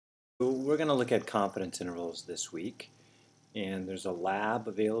We're going to look at confidence intervals this week, and there's a lab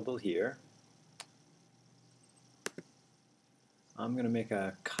available here. I'm going to make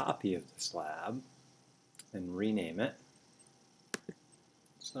a copy of this lab and rename it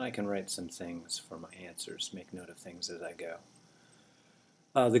so that I can write some things for my answers, make note of things as I go.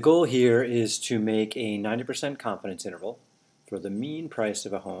 The goal here is to make a 90% confidence interval for the mean price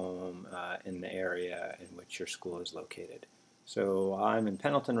of a home in the area in which your school is located. So I'm in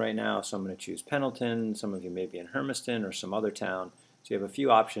Pendleton right now, so I'm going to choose Pendleton. Some of you may be in Hermiston or some other town. So you have a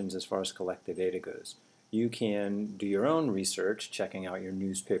few options as far as collected data goes. You can do your own research, checking out your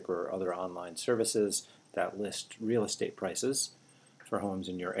newspaper or other online services that list real estate prices for homes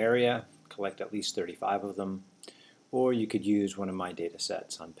in your area, collect at least 35 of them. Or you could use one of my data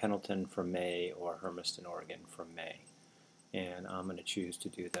sets on Pendleton from May or Hermiston, Oregon from May. And I'm going to choose to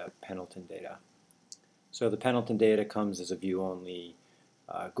do the Pendleton data. So the Pendleton data comes as a view-only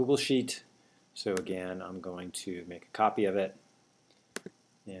Google Sheet. So again, I'm going to make a copy of it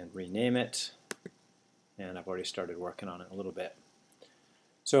and rename it. And I've already started working on it a little bit.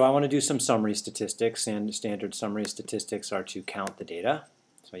 So I want to do some summary statistics, and standard summary statistics are to count the data.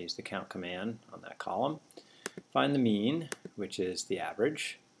 So I use the count command on that column. Find the mean, which is the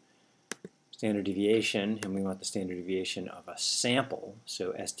average. Standard deviation, and we want the standard deviation of a sample,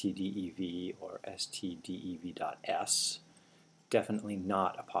 so STDEV or STDEV.S, definitely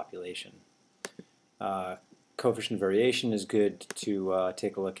not a population. Coefficient variation is good to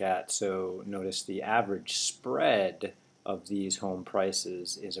take a look at, so notice the average spread of these home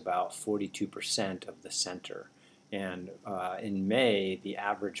prices is about 42% of the center. And in May, the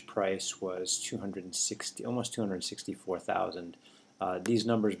average price was almost 264,000. These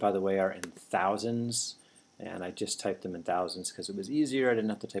numbers, by the way, are in thousands, and I just typed them in thousands because it was easier. I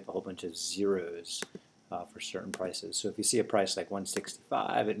didn't have to type a whole bunch of zeros for certain prices. So if you see a price like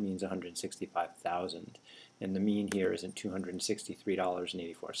 165, it means 165,000. And the mean here isn't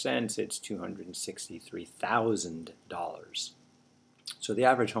 $263.84, it's $263,000. So the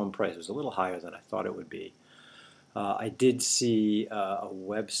average home price was a little higher than I thought it would be. I did see a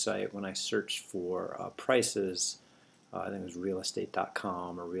website when I searched for prices, I think it was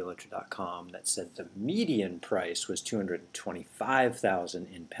realestate.com or realtor.com, that said the median price was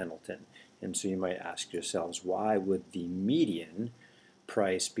 $225,000 in Pendleton. And so you might ask yourselves, why would the median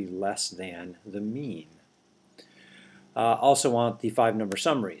price be less than the mean? Also want the 5-number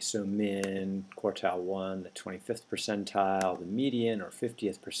summary, so min, quartile 1, the 25th percentile, the median or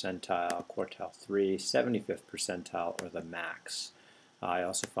 50th percentile, quartile 3, 75th percentile, or the max. I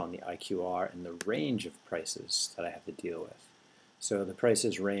also found the IQR and the range of prices that I have to deal with. So the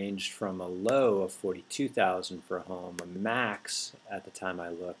prices ranged from a low of $42,000 for a home, a max at the time I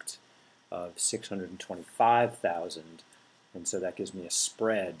looked of $625,000, and so that gives me a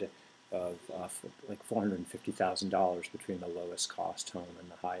spread of like $450,000 between the lowest cost home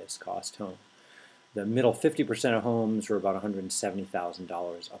and the highest cost home. The middle 50% of homes were about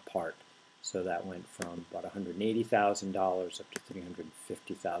 $170,000 apart. So that went from about $180,000 up to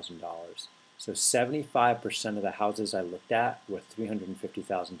 $350,000. So 75% of the houses I looked at were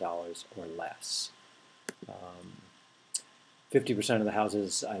 $350,000 or less. 50% of the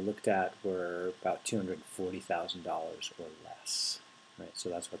houses I looked at were about $240,000 or less. Right, so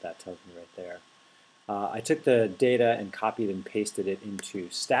that's what that tells me right there. I took the data and copied and pasted it into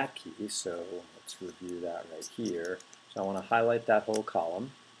StatKey, so let's review that right here. So I want to highlight that whole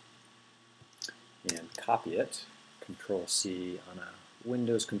column and copy it. Control-C on a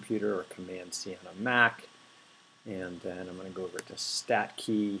Windows computer or Command-C on a Mac. And then I'm going to go over to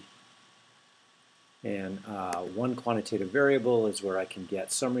StatKey. And one quantitative variable is where I can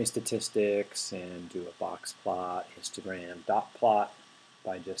get summary statistics and do a box plot, histogram, dot plot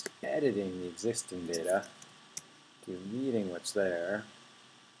by just editing the existing data, deleting what's there,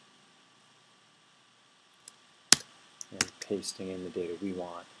 and pasting in the data we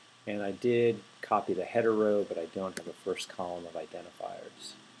want. And I did copy the header row, but I don't have a first column of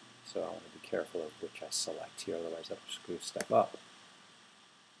identifiers. So I want to be careful of which I select here, otherwise that'll screw stuff up.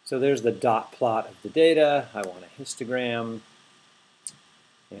 So there's the dot plot of the data. I want a histogram.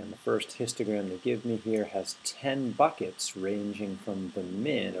 And the first histogram they give me here has 10 buckets ranging from the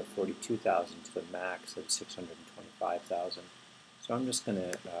min of 42,000 to the max of 625,000. So I'm just going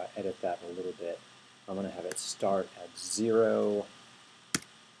to edit that a little bit. I'm going to have it start at 0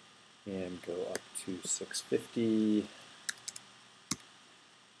 and go up to 650.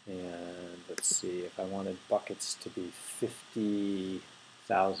 And let's see, if I wanted buckets to be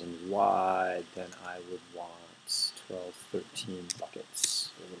 50,000 wide, then I would want 12, 13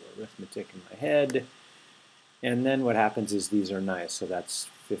 buckets. A little arithmetic in my head. And then what happens is these are nice. So that's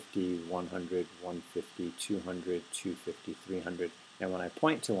 50, 100, 150, 200, 250, 300. And when I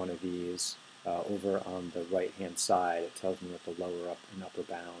point to one of these over on the right-hand side, it tells me what the lower and upper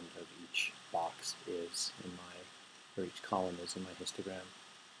bound of each box is in my, or each column is in my histogram.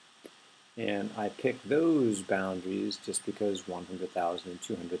 And I pick those boundaries just because 100,000 and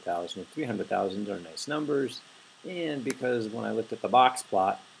 200,000 and 300,000 are nice numbers, and because when I looked at the box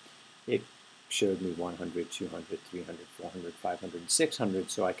plot, it showed me 100, 200, 300, 400, 500,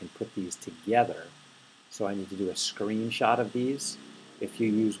 600, so I can put these together. So I need to do a screenshot of these. If you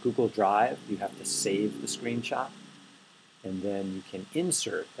use Google Drive, you have to save the screenshot, and then you can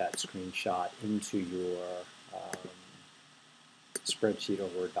insert that screenshot into your spreadsheet or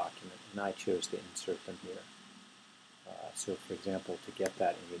Word document, and I chose to insert them here. So for example, to get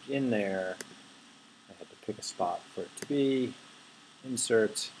that image in there, I had to pick a spot for it to be,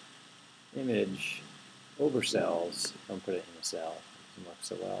 insert, image, over cells, don't put it in a cell, it doesn't work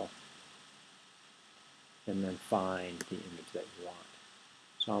so well, and then find the image that you want.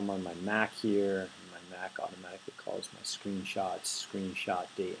 So I'm on my Mac here, and my Mac automatically calls my screenshots, screenshot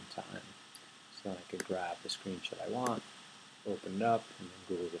date and time. So then I could grab the screenshot I want, open it up, and then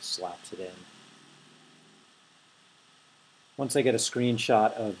Google just slaps it in. Once I get a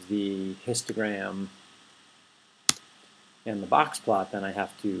screenshot of the histogram and the box plot, then I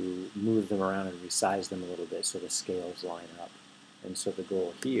have to move them around and resize them a little bit so the scales line up. And so the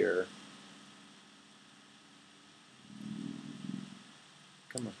goal here,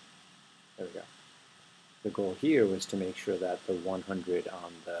 come on, there we go. The goal here was to make sure that the 100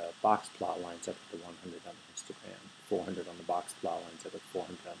 on the box plot lines up with the 100 on the histogram, 400 on the box plot lines up with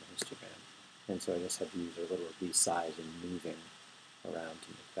 400 on the histogram. And so I just had to use a little resize and moving around to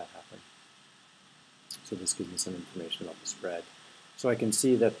make that happen. So this gives me some information about the spread. So I can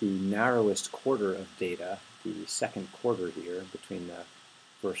see that the narrowest quarter of data, the second quarter here, between the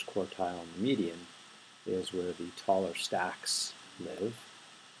first quartile and the median, is where the taller stacks live.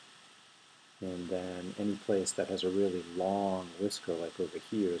 And then any place that has a really long whisker, like over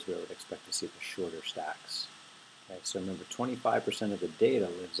here, is where I would expect to see the shorter stacks. Okay, so remember, 25% of the data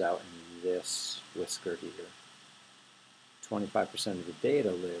lives out in this whisker here. 25% of the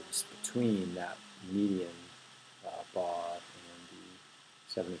data lives between that median bar and the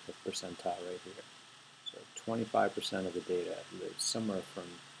 75th percentile right here. So 25% of the data lives somewhere from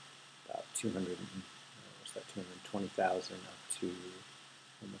about 220,000 up to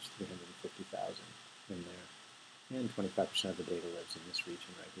almost 350,000 in there. And 25% of the data lives in this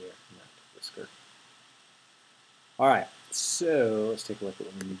region right here, in that whisker. All right, so let's take a look at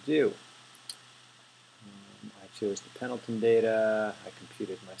what we need to do. I chose the Pendleton data. I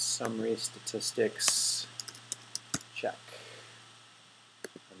computed my summary statistics. Check.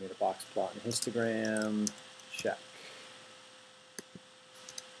 I made a box plot and histogram. Check.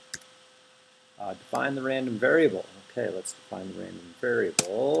 Define the random variable. Okay, let's define the random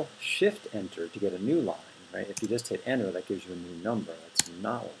variable. Shift enter to get a new line, right? If you just hit enter, that gives you a new number. That's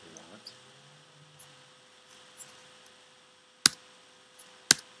not what we want.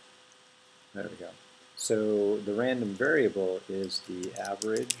 There we go. So the random variable is the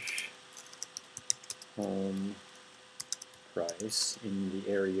average home price in the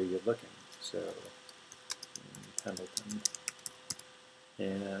area you're looking. So in Pendleton.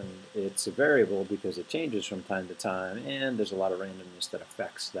 And it's a variable because it changes from time to time, and there's a lot of randomness that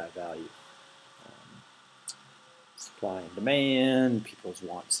affects that value. Supply and demand, people's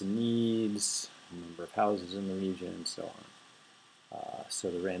wants and needs, number of houses in the region, and so on.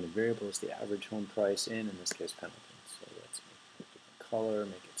 So the random variable is the average home price in this case, Pendleton. So let's make it a different color,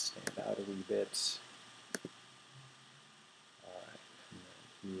 make it stand out a wee bit. All right, and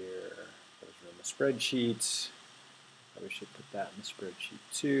then here, those are in the spreadsheet. We should put that in the spreadsheet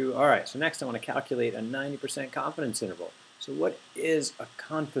too. All right, so next I want to calculate a 90% confidence interval. So what is a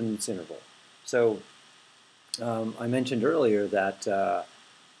confidence interval? So I mentioned earlier that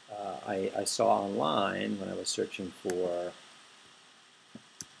I saw online when I was searching for,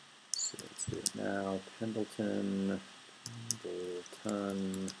 so let's do it now, Pendleton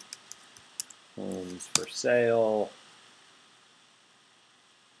homes for sale.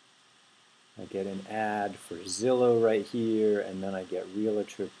 I get an ad for Zillow right here, and then I get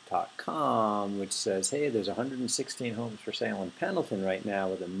Realtor.com, which says, hey, there's 116 homes for sale in Pendleton right now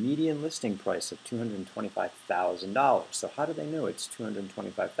with a median listing price of $225,000. So how do they know it's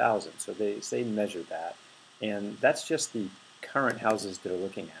 $225,000? So they measured that, and that's just the current houses they're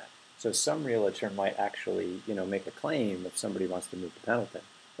looking at. So some realtor might actually, make a claim if somebody wants to move to Pendleton.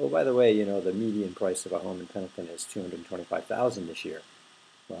 Oh, by the way, the median price of a home in Pendleton is $225,000 this year.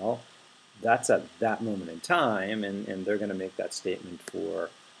 Well, that's at that moment in time, and they're going to make that statement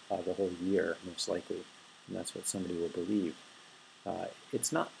for the whole year, most likely, and that's what somebody will believe.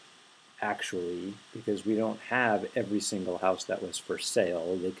 It's not actually, because we don't have every single house that was for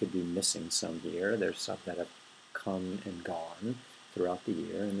sale. They could be missing some here. There's some that have come and gone throughout the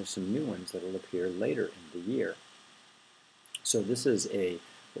year, and there's some new ones that will appear later in the year. So this is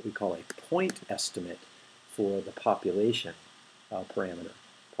what we call a point estimate for the population parameter.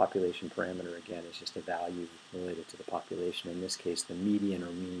 Population parameter, again, is just a value related to the population. In this case, the median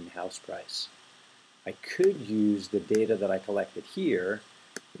or mean house price. I could use the data that I collected here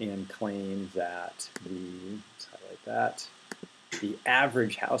and claim that let's highlight that, the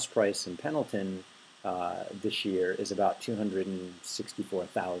average house price in Pendleton this year is about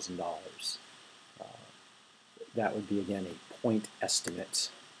 $264,000. That would be, again, a point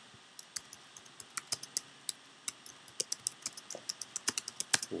estimate.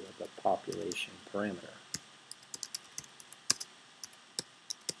 For the population parameter.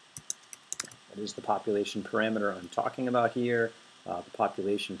 What is the population parameter I'm talking about here? The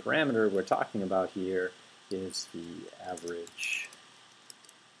population parameter we're talking about here is the average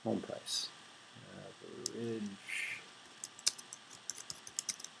home price. Average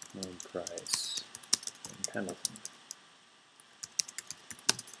home price in Pendleton,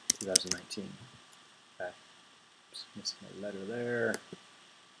 2019. Okay, just missing a letter there.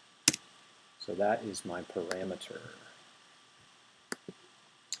 So that is my parameter.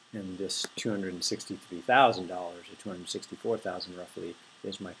 And this $263,000 or $264,000 roughly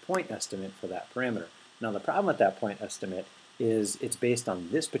is my point estimate for that parameter. Now the problem with that point estimate is it's based on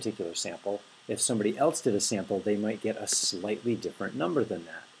this particular sample. If somebody else did a sample, they might get a slightly different number than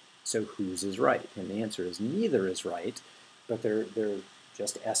that. So whose is right? And the answer is neither is right, but they're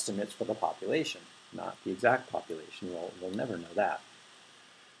just estimates for the population, not the exact population. We'll never know that.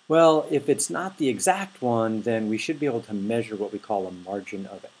 Well, if it's not the exact one, then we should be able to measure what we call a margin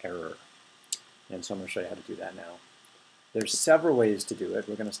of error. And so I'm going to show you how to do that now. There's several ways to do it.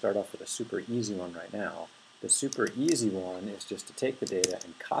 We're going to start off with a super easy one right now. The super easy one is just to take the data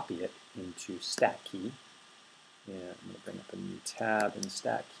and copy it into StatKey. And I'm going to bring up a new tab in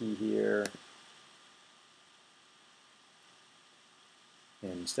StatKey here.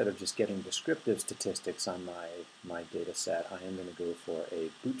 And instead of just getting descriptive statistics on my data set, I am going to go for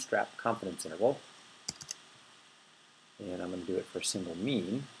a bootstrap confidence interval. And I'm going to do it for a single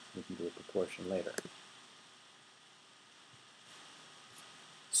mean. We can do a proportion later.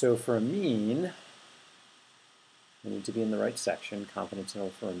 So for a mean, I need to be in the right section, confidence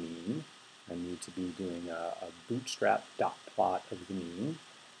interval for a mean. I need to be doing a bootstrap dot plot of the mean.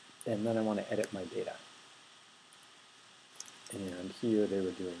 And then I want to edit my data. And here they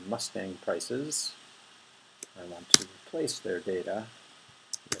were doing Mustang prices. I want to replace their data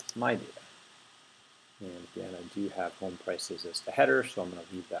with my data. And again, I do have home prices as the header, so I'm going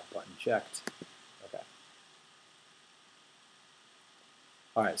to leave that button checked. Okay.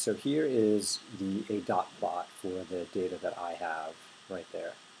 All right, so here is a dot plot for the data that I have right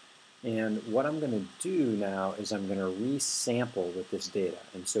there. And what I'm going to do now is I'm going to resample with this data.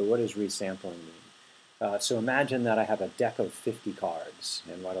 And so what does resampling mean? So imagine that I have a deck of 50 cards.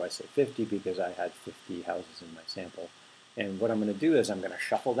 And why do I say 50? Because I had 50 houses in my sample. And what I'm going to do is I'm going to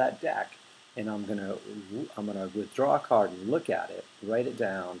shuffle that deck, and I'm going to withdraw a card and look at it, write it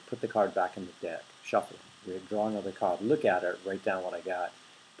down, put the card back in the deck, shuffle it, withdraw another card, look at it, write down what I got,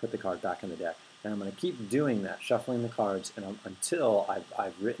 put the card back in the deck. And I'm going to keep doing that, shuffling the cards until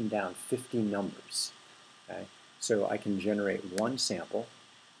I've written down 50 numbers. Okay? So I can generate one sample.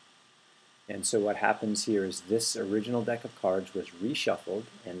 And so what happens here is this original deck of cards was reshuffled,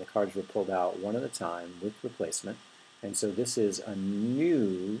 and the cards were pulled out one at a time with replacement. And so this is a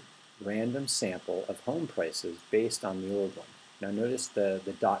new random sample of home prices based on the old one. Now notice the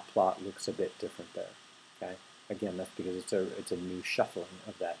dot plot looks a bit different there. Okay? Again, that's because it's a new shuffling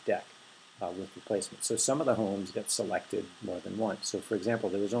of that deck with replacement. So some of the homes get selected more than once. So for example,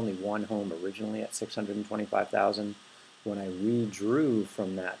 there was only one home originally at $625,000. When I redrew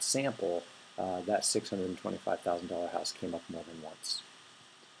from that sample, that $625,000 house came up more than once.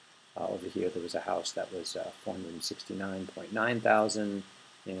 Over here, there was a house that was $469.9 thousand,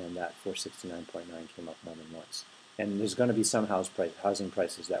 and that $469.9 came up more than once. And there's going to be some housing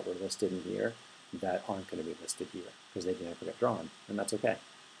prices that were listed in here that aren't going to be listed here because they never get drawn, and that's okay.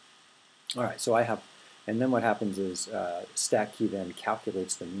 All right, so I have, and then what happens is StatKey then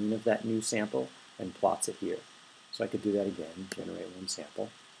calculates the mean of that new sample and plots it here. So I could do that again, generate one sample.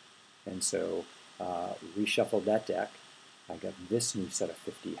 And so reshuffled that deck. I got this new set of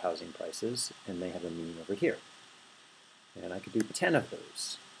 50 housing prices, and they have a mean over here. And I could do 10 of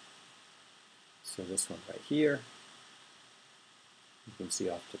those. So this one right here. You can see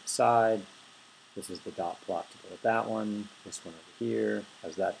off to the side, this is the dot plot to go with that one. This one over here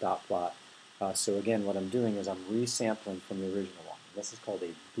has that dot plot. So again, what I'm doing is I'm resampling from the original one. This is called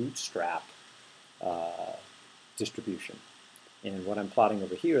a bootstrap distribution. And what I'm plotting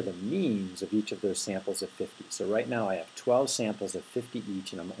over here are the means of each of those samples of 50. So right now I have 12 samples of 50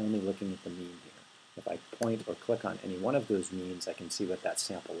 each, and I'm only looking at the mean here. If I point or click on any one of those means, I can see what that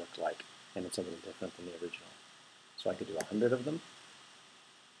sample looked like, and it's a little different than the original. So I could do 100 of them,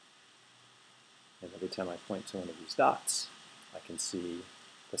 and every time I point to one of these dots, I can see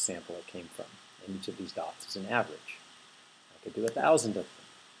the sample it came from. And each of these dots is an average. I could do 1,000 of them,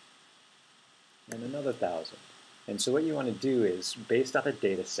 and another 1,000. And so what you want to do is, based on a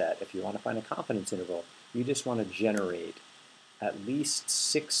data set, if you want to find a confidence interval, you just want to generate at least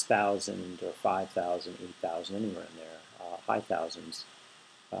 6,000 or 5,000, 8,000, anywhere in there, high thousands,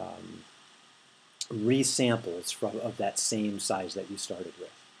 resamples of that same size that you started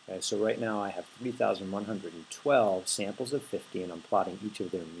with. Okay, so right now I have 3,112 samples of 50, and I'm plotting each of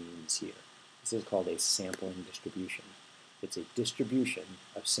their means here. This is called a sampling distribution. It's a distribution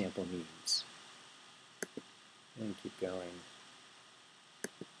of sample means. And keep going.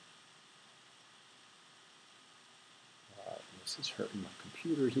 This is hurting my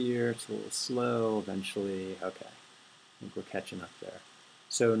computer here. It's a little slow eventually. Okay, I think we're catching up there.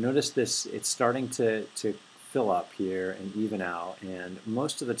 So notice this, it's starting to fill up here and even out, and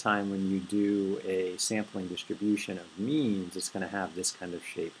most of the time when you do a sampling distribution of means, it's going to have this kind of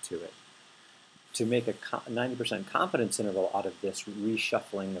shape to it. To make a 90% confidence interval out of this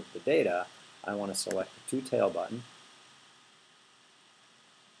reshuffling of the data, I want to select the two-tail button,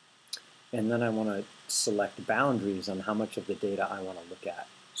 and then I want to select boundaries on how much of the data I want to look at.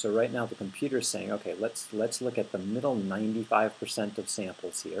 So right now the computer is saying, okay, let's look at the middle 95% of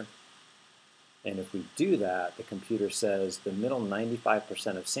samples here. And if we do that, the computer says the middle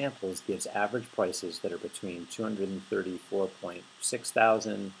 95% of samples gives average prices that are between 234.6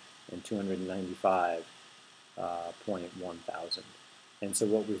 thousand and 295.1 thousand. And so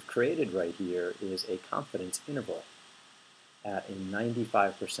what we've created right here is a confidence interval at a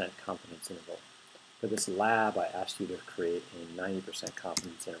 95% confidence interval. For this lab, I asked you to create a 90%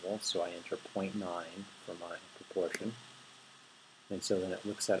 confidence interval, so I enter 0.9 for my proportion. And so then it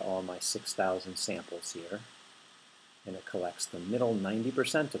looks at all my 6,000 samples here, and it collects the middle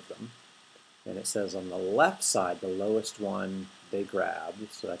 90% of them. And it says on the left side, the lowest one they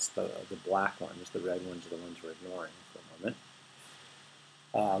grabbed, so that's the black ones, the red ones are the ones we're ignoring for a moment.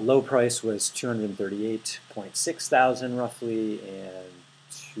 Low price was 238.6 thousand roughly, and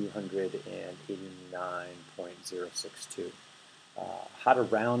 289.062. How to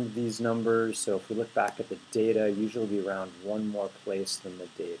round these numbers, so if we look back at the data, usually we round one more place than the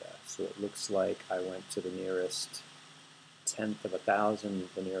data. So it looks like I went to the nearest tenth of 1,000,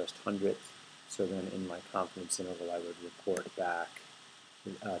 the nearest hundredth. So then in my confidence interval, I would report back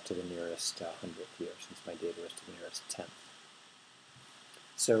to the nearest hundredth here, since my data was to the nearest tenth.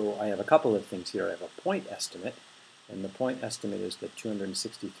 So I have a couple of things here. I have a point estimate, and the point estimate is the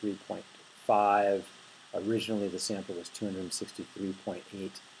 263.5. Originally the sample was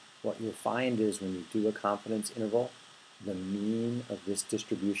 263.8. What you'll find is when you do a confidence interval, the mean of this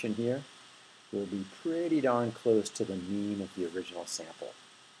distribution here will be pretty darn close to the mean of the original sample.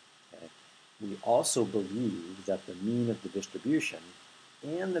 Okay? We also believe that the mean of the distribution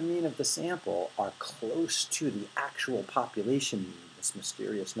and the mean of the sample are close to the actual population mean, this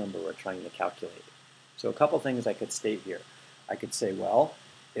mysterious number we're trying to calculate. So a couple things I could state here. I could say, well,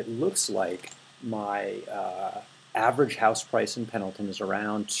 it looks like my average house price in Pendleton is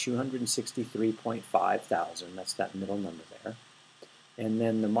around 263.5 thousand. That's that middle number there. And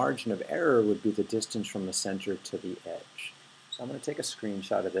then the margin of error would be the distance from the center to the edge. So I'm going to take a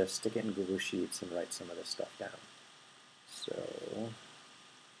screenshot of this, stick it in Google Sheets, and write some of this stuff down. So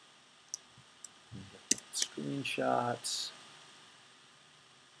screenshots.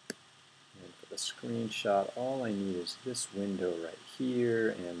 And for the screenshot, all I need is this window right here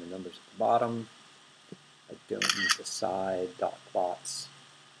and the numbers at the bottom. I don't need the side dot plots.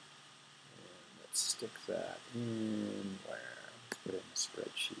 And let's stick that in where? Let's put it in a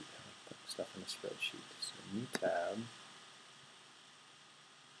spreadsheet. I'll put stuff in a spreadsheet. So new tab.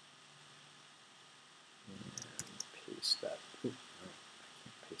 And paste that. Oop, no, I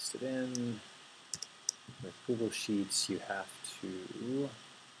can't paste it in. With Google Sheets, you have to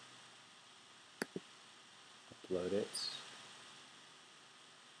upload it.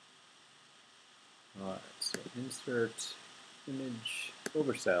 Alright, so insert image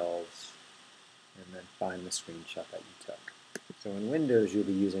overcells, and then find the screenshot that you took. So in Windows, you'll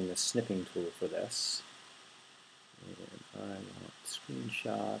be using the snipping tool for this. And I want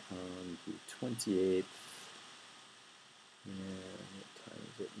screenshot on the 28th. And what time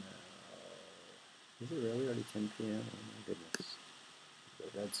is it now? Is it really already 10 p.m.? Oh my goodness. Go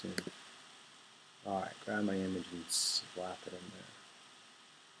to bed soon. Alright, grab my image and slap it in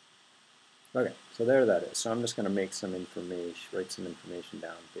there. Okay, so there that is. So I'm just going to make some information, write some information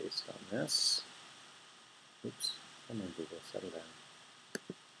down based on this. Oops, come on Google, settle down.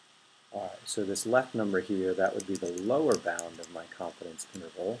 Alright, so this left number here, that would be the lower bound of my confidence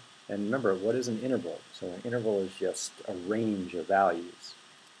interval. And remember, what is an interval? So an interval is just a range of values.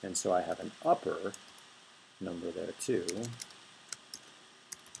 And so I have an upper number there too.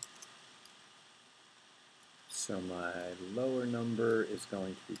 So my lower number is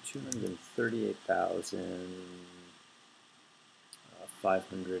going to be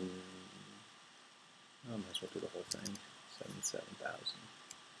 238,500. I might as well do the whole thing. 77,000.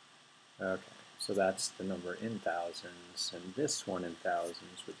 Okay, so that's the number in thousands, and this one in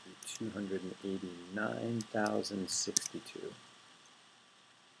thousands would be 289,062.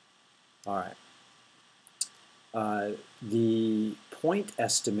 All right. The point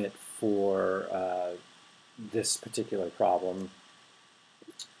estimate for this particular problem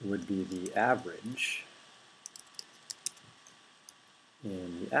would be the average.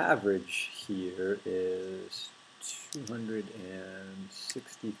 And the average here is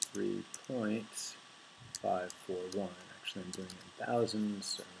 263.541. Actually, I'm doing it in thousands,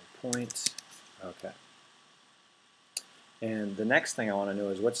 so no points. Okay. And the next thing I want to know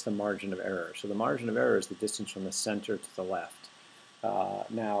is what's the margin of error? So the margin of error is the distance from the center to the left.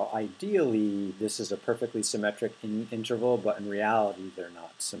 Now, ideally, this is a perfectly symmetric interval, but in reality, they're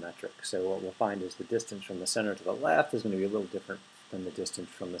not symmetric. So what we'll find is the distance from the center to the left is going to be a little different than the distance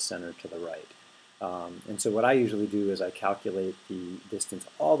from the center to the right. And so what I usually do is I calculate the distance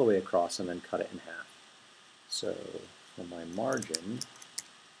all the way across and then cut it in half. So for my margin,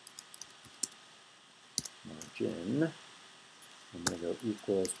 I'm going to go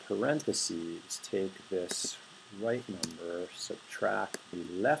equals parentheses, take this right number, subtract the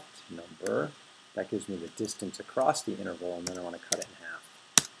left number. That gives me the distance across the interval, and then I want to cut it in half.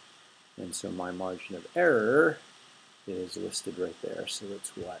 And so my margin of error is listed right there. So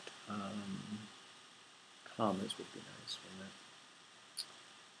it's what? Commas would be nice, wouldn't it?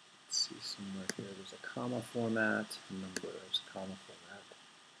 Let's see somewhere here. There's a comma format, numbers, comma format.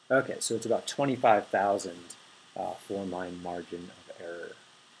 Okay, so it's about 25,000 for my margin of error.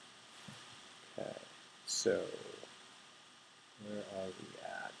 Okay, so where are we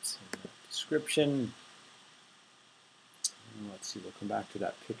at in that description? Let's see, we'll come back to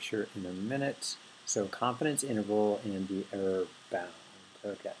that picture in a minute. So confidence interval and the error bound.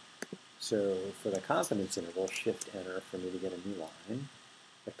 Okay, so for the confidence interval, Shift-Enter for me to get a new line.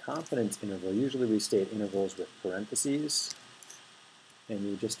 The confidence interval, usually we state intervals with parentheses, and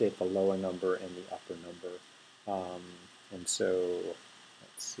you just state the lower number and the upper number. And so,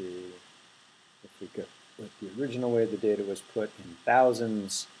 let's see, if we go with the original way the data was put in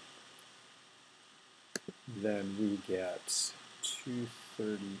thousands, then we get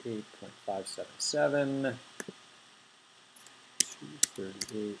 238.577,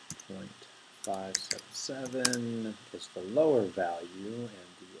 238.577 is the lower value,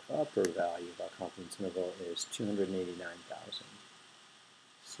 and the upper value of our confidence interval is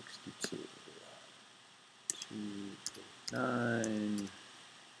 289,062.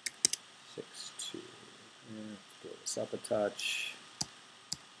 28962. And blow this up a touch.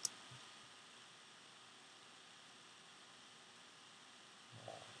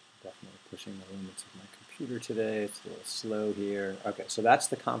 Definitely pushing the limits of my computer today. It's a little slow here. Okay, so that's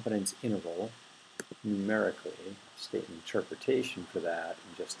the confidence interval numerically. I'll state an interpretation for that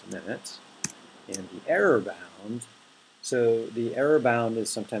in just a minute. And the error bound. So the error bound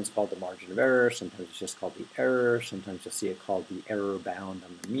is sometimes called the margin of error, sometimes it's just called the error, sometimes you'll see it called the error bound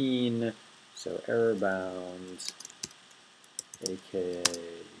on the mean. So error bound, aka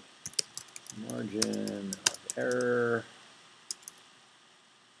margin of error,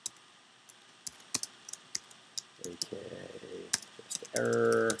 aka just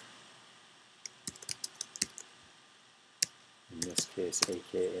error. In this case,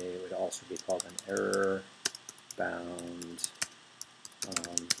 aka would also be called an error bound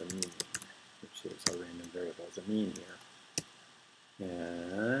on the mean, which is a random variable as a mean here.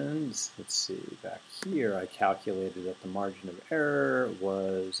 And let's see, back here I calculated that the margin of error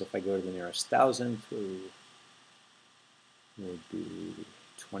was, if I go to the nearest thousandth, would be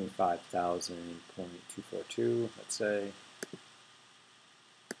 25,000.242, let's say.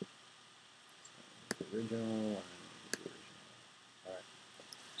 The original. All right.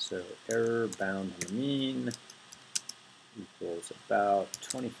 So error bound on the mean equals about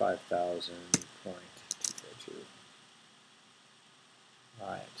 25,000.242. All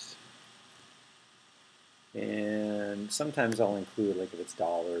right. And sometimes I'll include, like if it's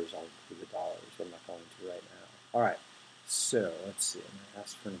dollars, I'll include the dollars, but I'm not going to right now. All right. So let's see. I'm going to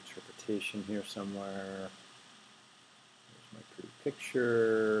ask for an interpretation here somewhere. Here's my pretty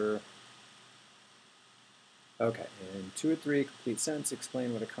picture. Okay, and 2 or 3 complete sentence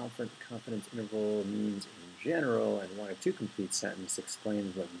explain what a confidence interval means in general, and 1 or 2 complete sentence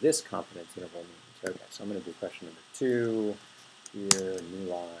explains what this confidence interval means. Okay, so I'm going to do question number 2 here, new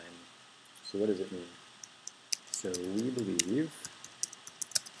line. So what does it mean? So we believe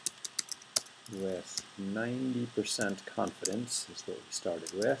with 90% confidence is what we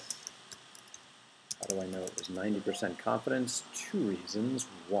started with. How do I know it was 90% confidence? 2 reasons.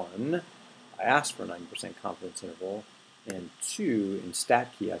 1, I asked for a 90% confidence interval, and 2, in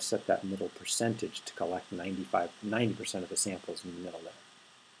StatKey, I set that middle percentage to collect 90% of the samples in the middle there.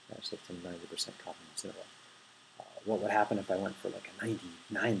 So it's a 90% confidence interval. What would happen if I went for like a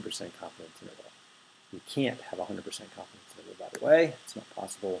 99% confidence interval? You can't have a 100% confidence interval, by the way. It's not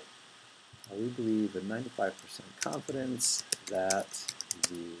possible. We believe with 95% confidence that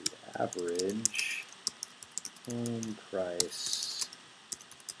the average home price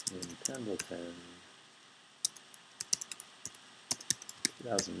in Pendleton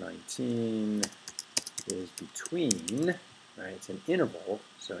 2019 is between, right, it's an interval,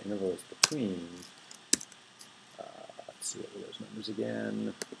 so interval is between, let's see what were those numbers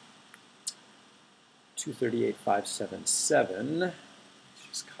again, 238,577, let's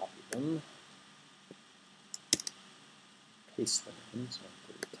just copy them, paste them in, so I'm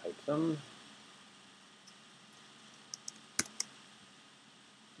going to type them,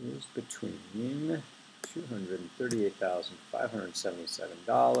 is between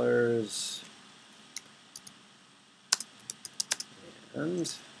 $238,577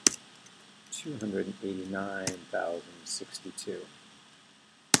 and $289,062.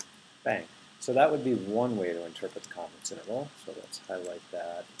 Bang. So that would be one way to interpret the confidence interval. So let's highlight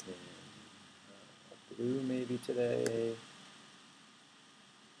that in blue maybe today.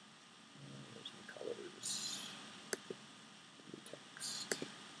 There's my colors. Blue text.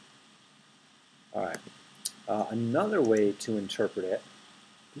 All right. Another way to interpret it,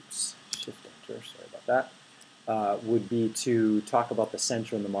 oops, shift enter, sorry about that, would be to talk about the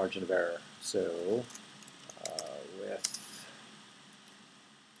center and the margin of error. So with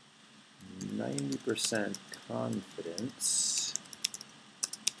 90% confidence,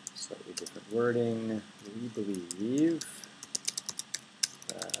 slightly different wording, we believe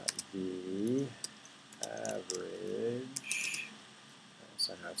that the average,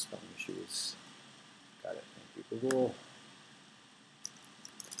 so I have spelling issues. Got it, thank you, Google.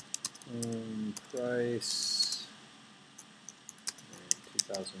 Home price in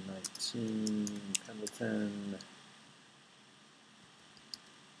 2019, Pendleton.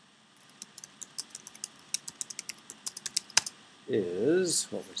 Is,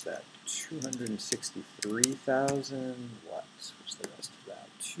 what was that, 263,000, what was the rest of that?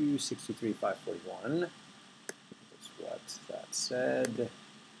 263,541 is what that said.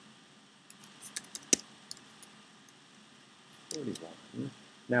 41.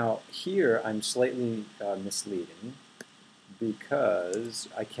 Now here I'm slightly misleading because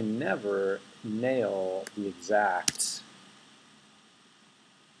I can never nail the exact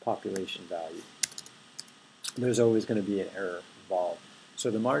population value. There's always going to be an error involved.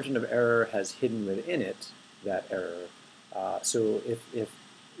 So the margin of error has hidden within it that error. So if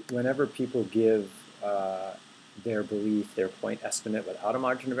whenever people give their belief, their point estimate without a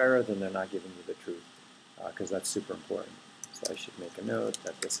margin of error, then they're not giving you the truth, because that's super important. So I should make a note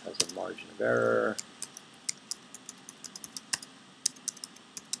that this has a margin of error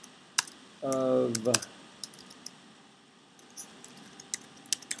of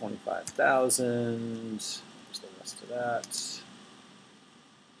 25,000. What's the rest of that?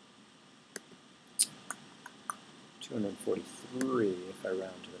 243 if I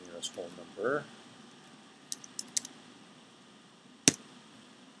round to the nearest whole number.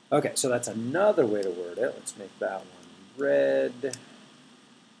 Okay, so that's another way to word it. Let's make that one red.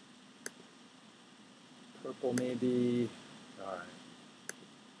 Purple maybe. All right.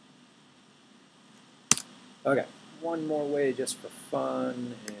 Okay, one more way just for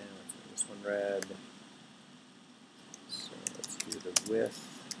fun, and let's make this one red. So let's do the width,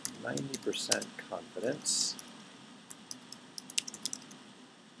 90% confidence.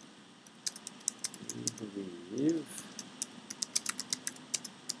 We believe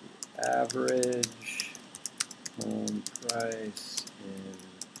the average home price in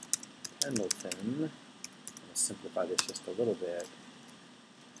Pendleton, I'm going to simplify this just a little bit,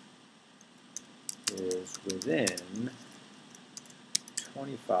 is within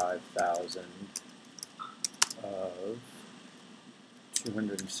 25,000 of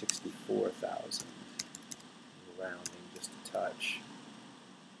 264,000, rounding just a touch.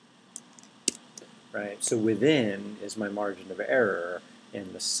 Right, so within is my margin of error,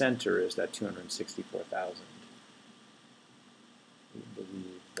 and the center is that 264,000. We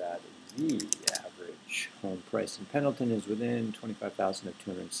believe that the average home price in Pendleton is within 25,000 of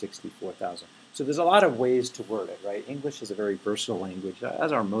 264,000. So there's a lot of ways to word it, right? English is a very versatile language,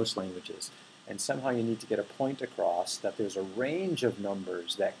 as are most languages. And somehow you need to get a point across that there's a range of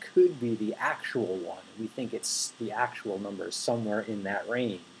numbers that could be the actual one. We think it's the actual number somewhere in that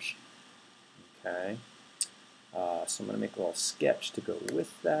range. Okay, so I'm going to make a little sketch to go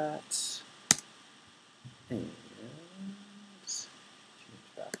with that. And change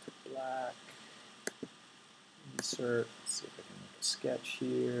back to black. Insert. Let's see if I can make a sketch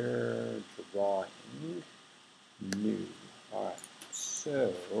here. Drawing. New. All right,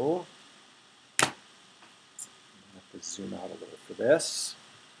 so I have to zoom out a little for this.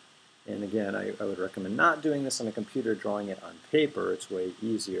 And again, I would recommend not doing this on a computer, drawing it on paper. It's way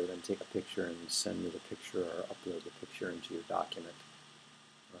easier than take a picture and send me the picture or upload the picture into your document.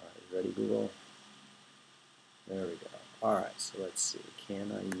 All right, you ready, Google? There we go. All right, so let's see.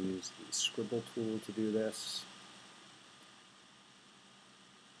 Can I use the scribble tool to do this?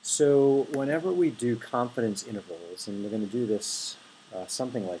 So whenever we do confidence intervals, and we're going to do this,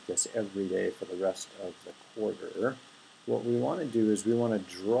 something like this every day for the rest of the quarter, what we want to do is we want to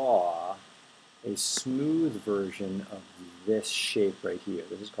draw a smooth version of this shape right here.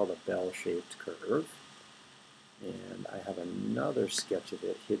 This is called a bell-shaped curve. And I have another sketch of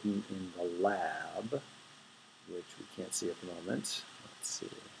it hidden in the lab, which we can't see at the moment. Let's see. I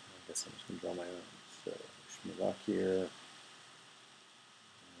guess I'm just going to draw my own. So schmalak here.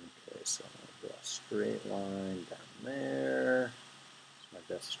 Okay, so I'm going to draw a straight line down there. It's my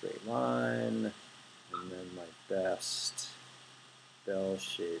best straight line. And then my best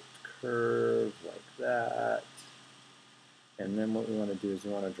bell-shaped curve like that. And then what we want to do is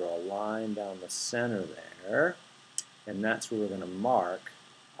we want to draw a line down the center there. And that's where we're going to mark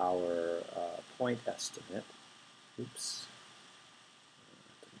our point estimate. Oops.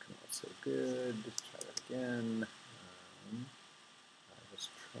 That didn't come out so good. Let's try that again. I was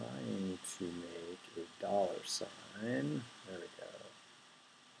trying to make a dollar sign. There we go. I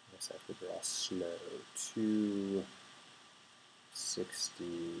guess I have to draw slow.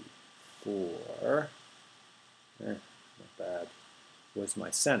 264. Not bad. Was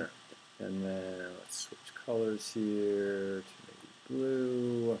my center. And then let's switch colors here to maybe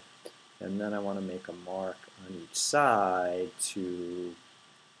blue. And then I want to make a mark on each side to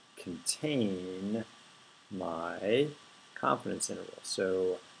contain my confidence interval.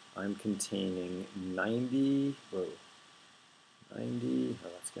 So I'm containing 90, whoa, 90, oh,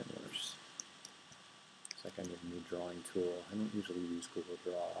 that's getting worse. Looks like I need a new drawing tool. I don't usually use Google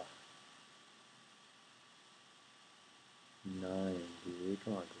Draw. 90,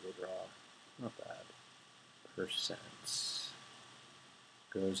 come on Google Draw, not bad. Percent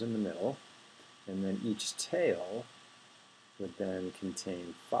goes in the middle, and then each tail would then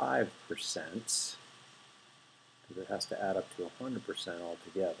contain 5%, because it has to add up to 100%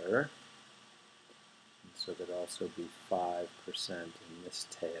 altogether. And so there'd also be 5% in this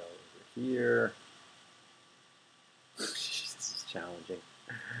tail over here. This is challenging,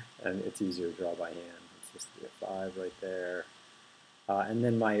 and it's easier to draw by hand. It's just a 5 right there. And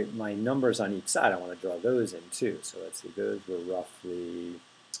then my numbers on each side, I want to draw those in too. So let's see, those were roughly,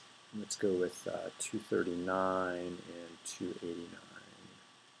 let's go with 239 and 289.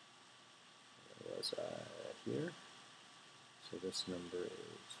 Where was I here? So this number is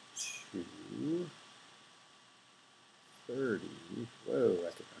 230. Whoa,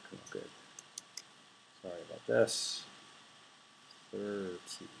 that did not come out good. Sorry about this.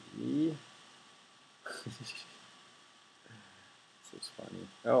 30. This is funny.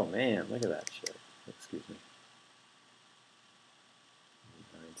 Oh man, look at that shit. Excuse me.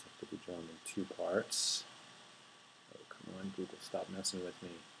 Lines have to be drawn in 2 parts. Oh, come on, Google, stop messing with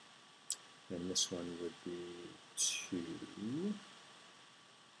me. And this one would be 289.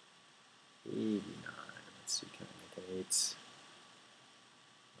 Let's see, can I make an 8?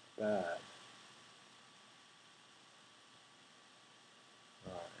 Not bad.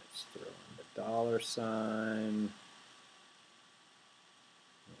 Alright, let's throw in the dollar sign.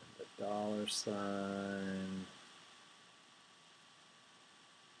 Dollar sign.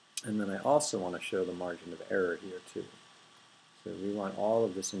 And then I also want to show the margin of error here too. So we want all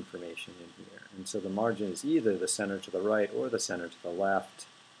of this information in here. And so the margin is either the center to the right or the center to the left.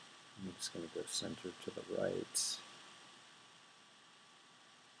 I'm just going to go center to the right.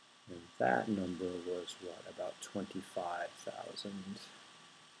 And that number was what, about 25,000.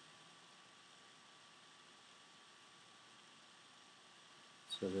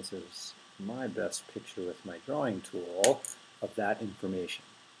 So this is my best picture with my drawing tool of that information.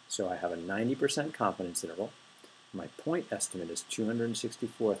 So I have a 90% confidence interval. My point estimate is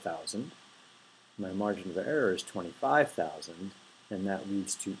 264,000. My margin of error is 25,000, and that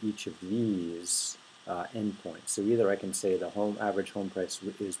leads to each of these endpoints. So either I can say the average home price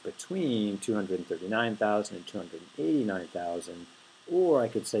is between 239,000 and 289,000, or I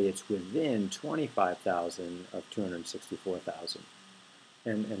could say it's within 25,000 of 264,000.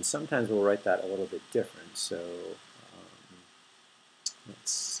 And sometimes we'll write that a little bit different. So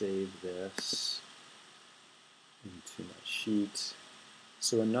let's save this into my sheet.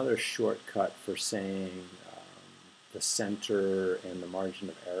 So another shortcut for saying the center and the margin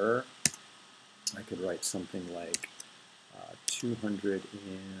of error, I could write something like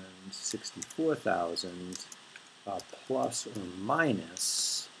 264,000 plus or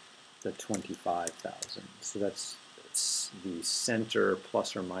minus the 25,000. So that's the center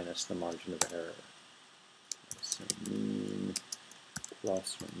plus or minus the margin of error. So mean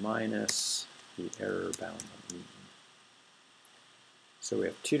plus or minus the error bound on mean. So we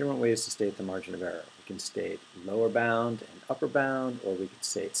have two different ways to state the margin of error. We can state lower bound and upper bound, or we could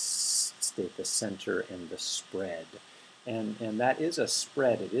state the center and the spread. And that is a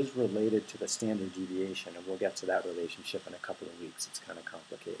spread. It is related to the standard deviation, and we'll get to that relationship in a couple of weeks. It's kind of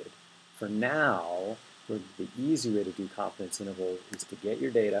complicated. For now, the easy way to do confidence interval is to get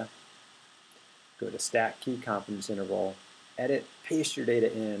your data, go to StatKey confidence interval, edit, paste your data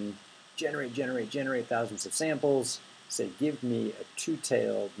in, generate thousands of samples, say give me a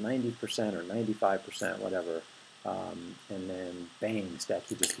two-tailed 90% or 95%, whatever, and then bang,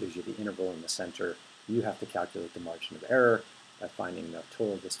 StatKey just gives you the interval in the center. You have to calculate the margin of error by finding the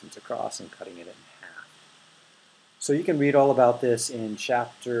total distance across and cutting it in half. So you can read all about this in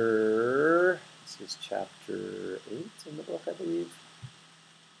chapter, this is chapter 8 in the book, I believe.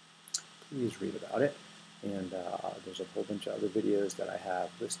 Please read about it. And there's a whole bunch of other videos that I have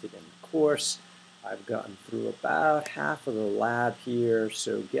listed in the course. I've gotten through about half of the lab here,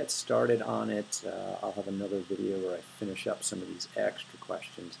 so get started on it. I'll have another video where I finish up some of these extra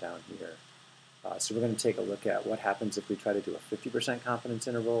questions down here. So we're going to take a look at what happens if we try to do a 50% confidence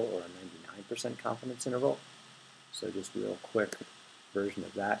interval or a 99% confidence interval. So just a real quick version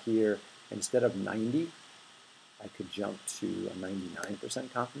of that here. Instead of 90, I could jump to a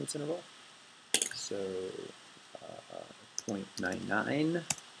 99% confidence interval. So 0.99.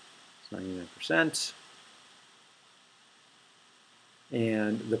 99%.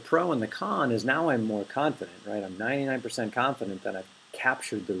 And the pro and the con is now I'm more confident, right? I'm 99% confident that I've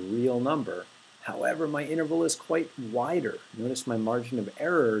captured the real number. However, my interval is quite wider. Notice my margin of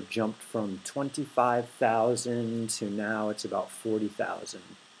error jumped from 25,000 to now it's about 40,000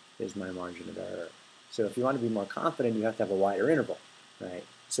 is my margin of error. So if you want to be more confident, you have to have a wider interval, right?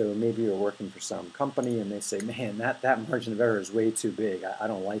 So maybe you're working for some company and they say, man, that margin of error is way too big. I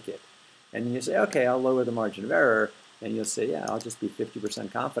don't like it. And you say, okay, I'll lower the margin of error. And you'll say, yeah, I'll just be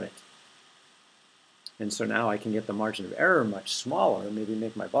 50% confident. And so now I can get the margin of error much smaller, maybe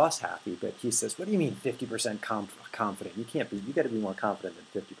make my boss happy. But he says, what do you mean 50% confident? You can't be, you got to be more confident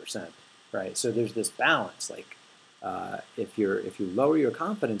than 50%, right? So there's this balance. Like if you lower your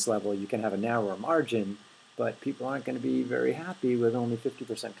confidence level, you can have a narrower margin, but people aren't going to be very happy with only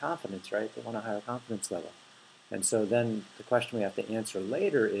 50% confidence, right? They want a higher confidence level. And so then the question we have to answer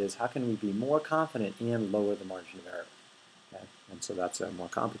later is, how can we be more confident and lower the margin of error? Okay? And so that's a more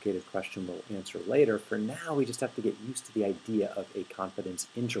complicated question we'll answer later. For now, we just have to get used to the idea of a confidence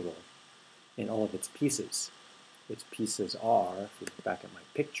interval in all of its pieces. Its pieces are, if we look back at my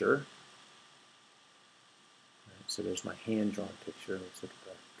picture, right, so there's my hand-drawn picture. Let's look at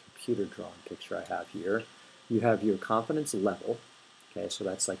the computer-drawn picture I have here. You have your confidence level, okay, so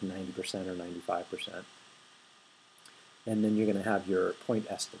that's like 90% or 95%. And then you're going to have your point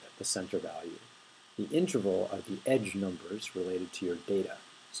estimate, the center value. The interval are the edge numbers related to your data.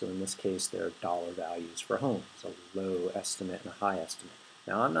 So in this case, they're dollar values for homes, a low estimate and a high estimate.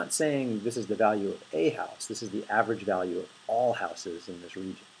 Now, I'm not saying this is the value of a house. This is the average value of all houses in this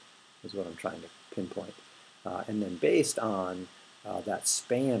region, is what I'm trying to pinpoint. And then based on that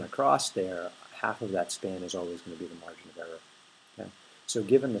span across there, half of that span is always going to be the margin of error. Okay? So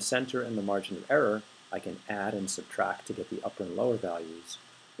given the center and the margin of error, I can add and subtract to get the upper and lower values,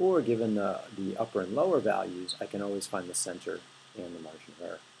 or given the upper and lower values, I can always find the center and the margin of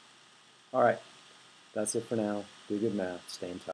error. All right, that's it for now. Do good math. Stay in touch.